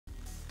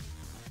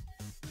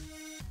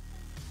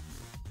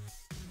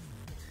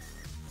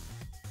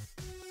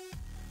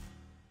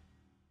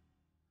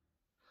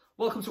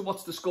Welcome to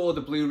What's the Score,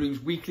 the Blue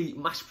Room's weekly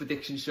match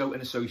prediction show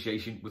in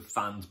association with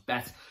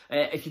Fansbet.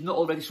 If you've not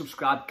already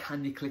subscribed,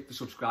 can you click the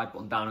subscribe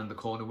button down in the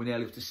corner? We're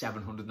nearly up to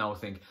 700 now, I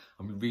think,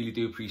 and we really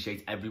do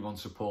appreciate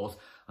everyone's support.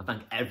 And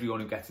thank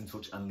everyone who gets in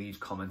touch and leaves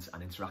comments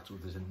and interacts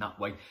with us in that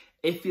way.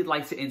 If you'd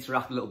like to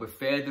interact a little bit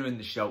further in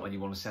the show and you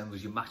want to send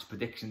us your match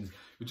predictions,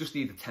 you just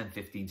need a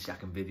 10-15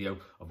 second video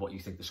of what you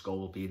think the score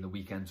will be in the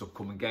weekend's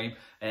upcoming game.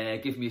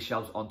 Give me a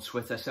shout on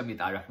Twitter, send me a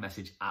direct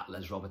message at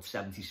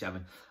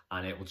LesRobert77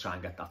 and we'll try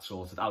and get that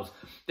sorted out.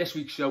 This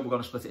week's show, we're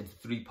going to split it into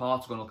 3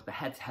 parts. We're going to look at the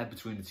head-to-head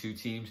between the two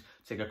teams,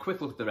 take a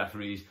quick look at the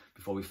referees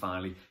before we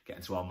finally get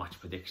into our match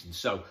predictions.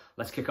 So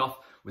let's kick off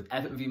with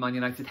Everton v Man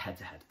United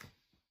head-to-head.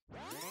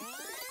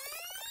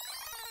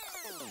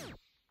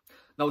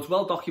 Now, it's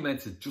well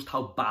documented just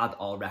how bad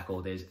our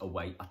record is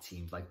away at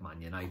teams like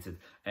Man United.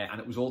 And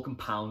it was all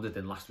compounded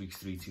in last week's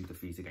 3-2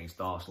 defeat against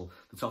Arsenal.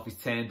 The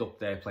Toffees turned up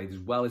there, played as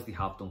well as they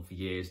have done for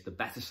years. The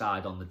better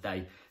side on the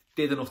day,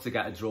 did enough to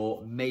get a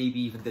draw,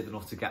 maybe even did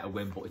enough to get a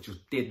win, but it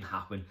just didn't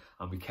happen.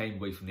 And we came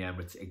away from the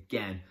Emirates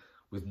again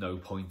with no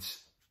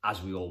points,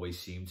 as we always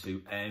seem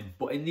to.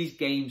 But in these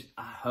games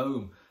at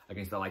home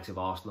against the likes of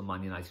Arsenal and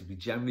Man United, we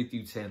generally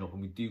do turn up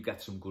and we do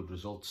get some good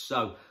results.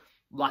 So,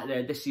 like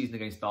this season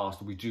against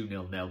Arsenal, we drew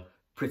 0-0.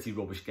 Pretty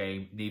rubbish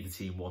game. Neither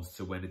team wanted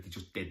to win it. They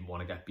just didn't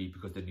want to get beat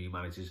because the new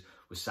managers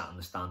were sat in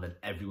the stand and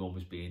everyone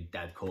was being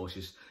dead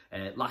cautious.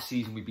 Last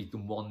season, we beat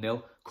them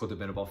 1-0. Could have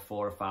been about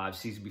 4 or 5.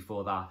 Season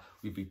before that,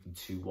 we beat them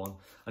 2-1.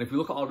 And if we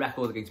look at our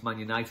record against Man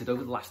United,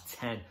 over the last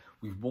 10,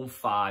 we've won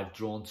 5,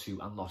 drawn 2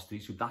 and lost 3.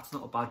 So that's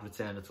not a bad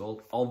return at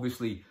all.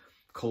 Obviously,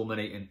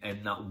 culminating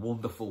in that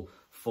wonderful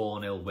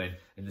 4-0 win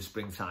in the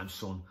springtime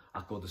sun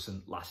at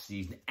Goodison last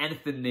season.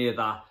 Anything near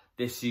that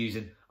this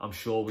season, I'm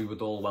sure we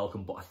would all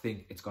welcome, but I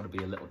think it's going to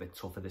be a little bit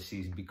tougher this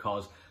season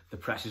because the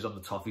pressure's on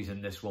the Toffees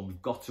in this one.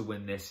 We've got to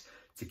win this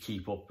to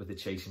keep up with the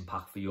chasing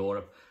pack for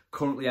Europe.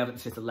 Currently, Everton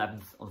sit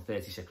 11th on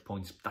 36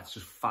 points. That's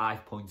just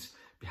 5 points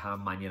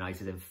behind Man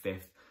United in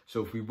 5th.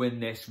 So if we win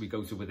this, we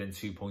go to within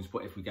 2 points.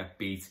 But if we get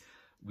beat,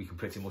 we can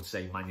pretty much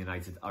say Man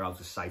United are out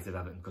of sight of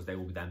Everton because they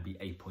will then be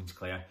 8 points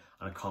clear.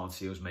 And I can't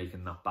see us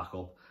making that back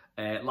up.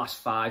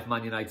 Last 5,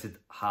 Man United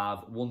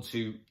have won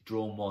 2,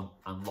 drawn 1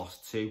 and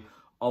lost 2.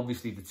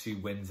 Obviously, the 2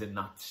 wins in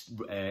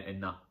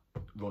that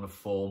run of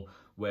form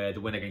were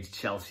the win against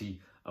Chelsea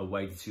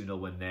away, the 2-0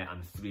 win there,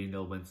 and the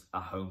 3-0 win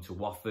at home to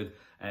Watford.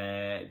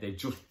 They've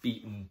just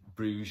beaten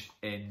Bruges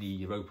in the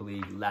Europa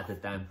League,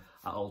 leathered them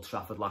at Old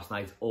Trafford last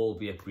night,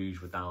 albeit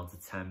Bruges were down to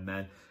 10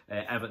 men.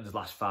 Everton's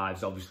last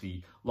 5's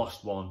obviously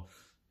lost 1,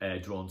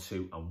 drawn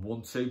 2 and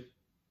won 2.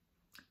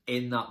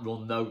 In that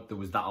run, though, there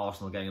was that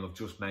Arsenal game I've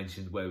just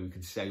mentioned where we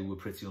can say we were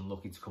pretty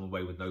unlucky to come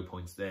away with no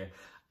points there,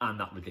 and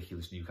that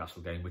ridiculous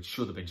Newcastle game, which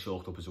should have been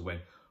chalked up as a win,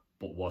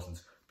 but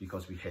wasn't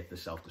because we hit the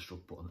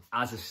self-destruct button.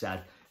 As I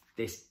said,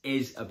 this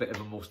is a bit of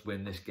a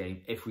must-win, this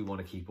game, if we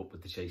want to keep up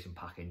with the chasing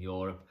pack in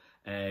Europe.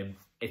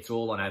 It's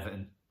all on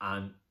Everton,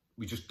 and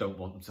we just don't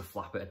want them to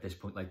flap it at this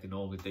point like they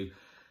normally do.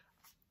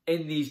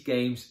 In these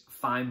games,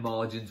 fine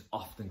margins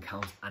often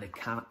count, and it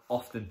can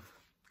often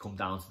come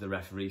down to the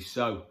referee.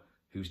 So,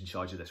 who's in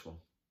charge of this one?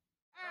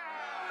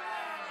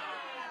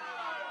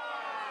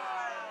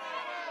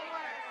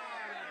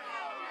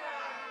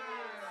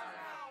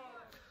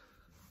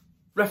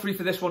 Referee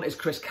for this one is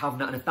Chris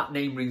Kavanagh, and if that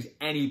name rings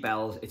any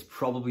bells, it's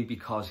probably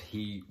because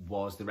he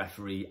was the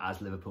referee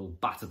as Liverpool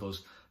battered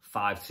us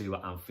 5-2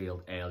 at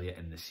Anfield earlier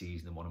in the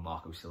season in one of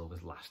Marco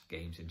Silva's last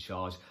games in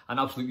charge. An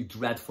absolutely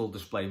dreadful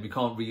display, and we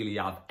can't really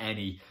have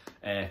any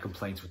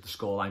complaints with the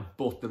scoreline,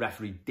 but the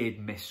referee did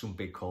miss some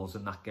big calls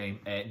in that game.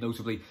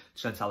 Notably,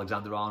 Trent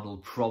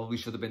Alexander-Arnold probably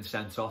should have been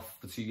sent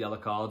off for 2 yellow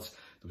cards.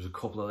 There was a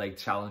couple of late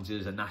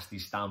challenges, a nasty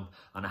stamp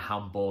and a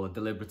handball, a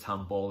deliberate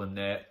handball in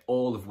there,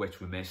 all of which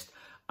were missed.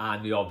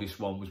 And the obvious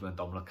one was when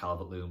Dominic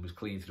Calvert-Lewin was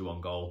clean through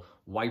on goal,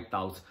 wiped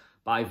out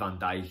by Van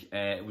Dijk.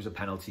 It was a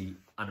penalty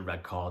and a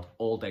red card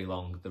all day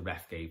long. The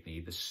ref gave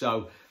neither.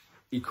 So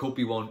he could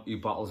be one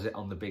who bottles it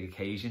on the big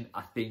occasion.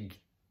 I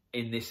think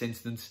in this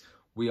instance,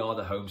 we are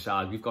the home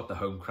side. We've got the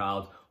home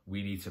crowd.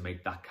 We need to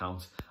make that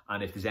count.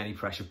 And if there's any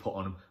pressure put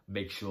on him,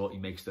 make sure he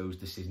makes those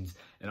decisions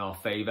in our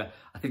favour.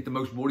 I think the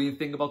most worrying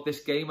thing about this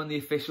game and the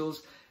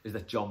officials is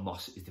that John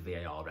Moss is the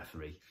VAR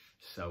referee.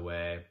 So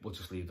we'll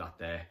just leave that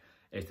there.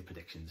 Here's the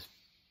predictions.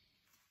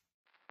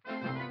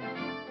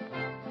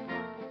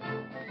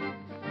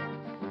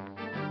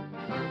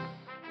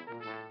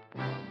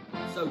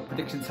 So,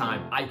 prediction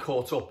time. I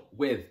caught up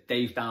with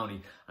Dave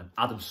Downey and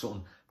Adam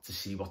Sutton to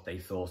see what they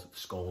thought the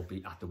score would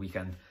be at the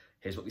weekend.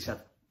 Here's what they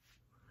said.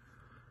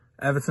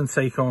 Everton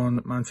take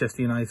on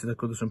Manchester United at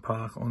Goodison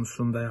Park on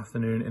Sunday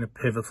afternoon in a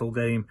pivotal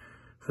game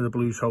for the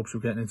Blues' hopes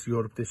of getting into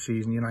Europe this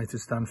season. United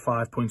stand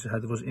 5 points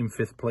ahead of us in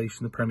 5th place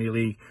in the Premier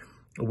League.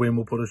 A win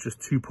will put us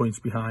just 2 points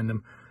behind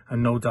them,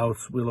 and no doubt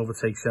we'll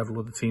overtake several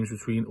other teams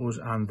between us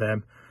and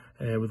them,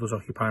 with us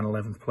occupying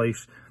 11th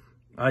place.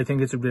 I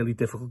think it's a really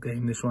difficult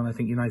game, this one. I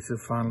think United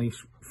have finally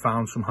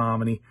found some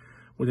harmony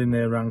within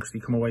their ranks. They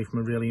come away from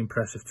a really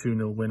impressive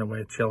 2-0 win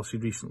away at Chelsea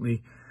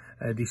recently.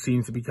 They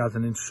seem to be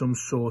gathering in some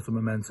sort of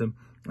momentum,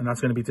 and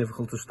that's going to be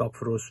difficult to stop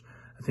for us.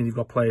 I think they've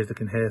got players that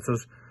can hurt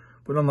us.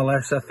 But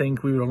nonetheless, I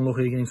think we were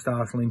unlucky against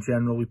Arsenal in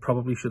general. We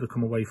probably should have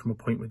come away from a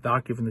point with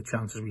that, given the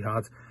chances we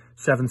had.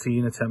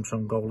 17 attempts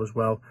on goal as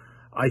well.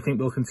 I think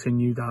we'll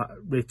continue that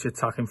rich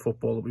attacking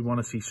football that we want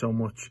to see so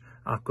much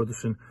at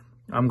Goodison.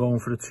 I'm going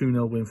for a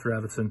 2-0 win for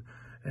Everton.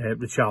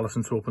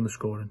 Richarlison to open the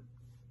scoring.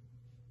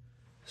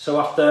 So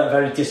after a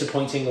very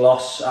disappointing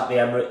loss at the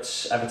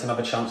Emirates, Everton have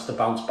a chance to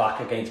bounce back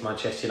against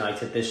Manchester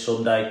United this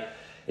Sunday.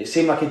 It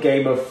seemed like a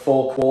game of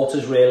 4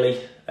 quarters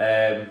really.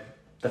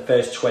 The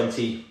first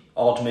 20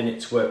 odd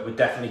minutes were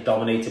definitely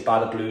dominated by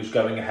the Blues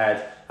going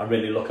ahead and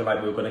really looking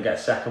like we were going to get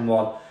a second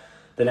one.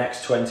 The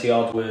next 20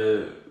 odd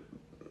were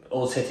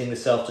us hitting the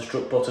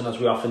self-destruct button as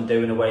we often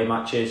do in away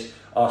matches,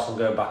 Arsenal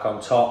going back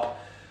on top.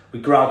 We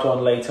grabbed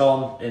one late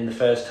on in the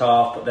first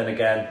half, but then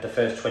again the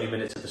first 20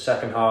 minutes of the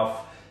second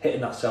half, hitting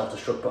that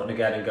self-destruct button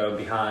again and going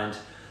behind.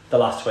 The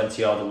last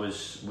 20 odd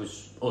was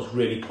us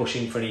really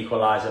pushing for an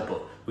equaliser,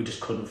 but we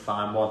just couldn't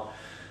find one.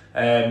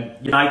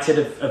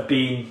 United have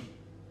been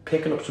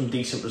picking up some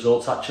decent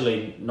results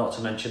actually, not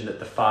to mention that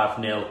the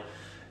 5-0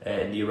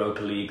 in the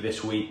Europa League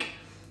this week.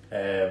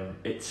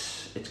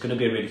 It's going to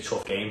be a really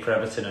tough game for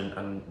Everton,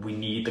 and we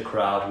need the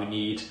crowd, we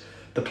need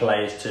the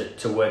players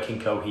to work in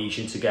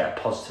cohesion to get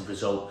a positive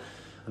result.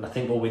 And I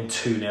think we'll win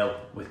 2-0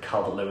 with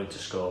Calvert-Lewin to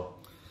score.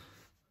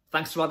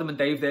 Thanks to Adam and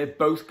Dave there,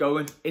 both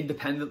going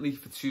independently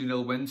for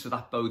 2-0 wins, so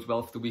that bodes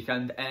well for the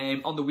weekend.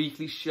 On the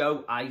weekly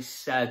show, I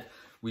said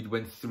we'd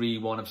win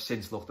 3-1. I've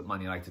since looked at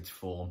Man United's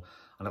form,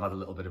 and I've had a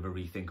little bit of a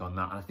rethink on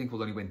that, and I think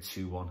we'll only win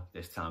 2-1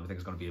 this time. I think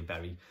it's going to be a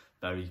very,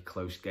 very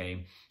close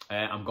game.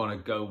 I'm going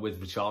to go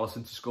with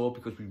Richarlison to score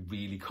because we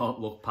really can't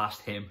look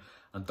past him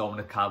and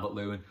Dominic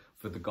Calvert-Lewin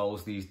for the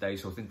goals these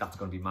days, so I think that's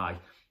going to be my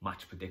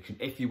match prediction.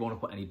 If you want to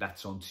put any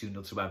bets on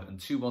 2-0 to Everton,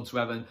 2-1 to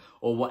Everton,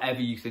 or whatever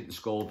you think the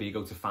score will be,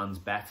 go to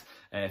Fansbet,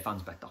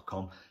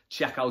 fansbet.com.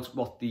 Check out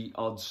what the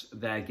odds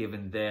they're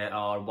giving there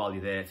are. While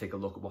you're there, take a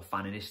look at what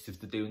fan initiatives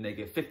they're doing. They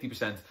give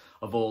 50%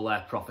 of all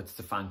their profits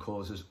to fan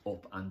causes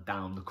up and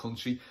down the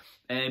country.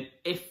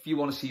 If you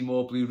want to see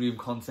more Blue Room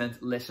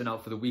content, listen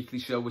out for the weekly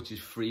show, which is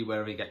free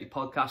wherever you get your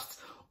podcasts,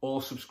 or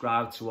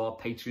subscribe to our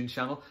Patreon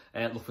channel.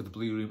 Look for the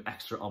Blue Room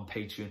Extra on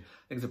Patreon.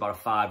 I think it's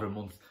about $5 a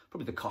month,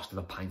 probably the cost of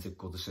a pint of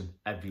Goodison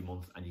every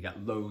month, and you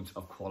get loads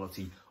of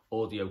quality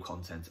audio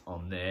content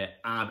on there.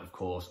 And of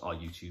course, our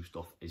YouTube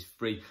stuff is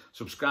free.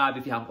 Subscribe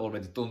if you haven't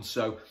already done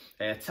so.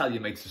 Tell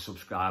your mates to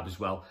subscribe as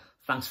well.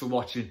 Thanks for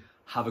watching.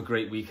 Have a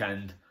great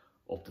weekend.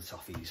 Up the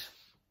Toffees.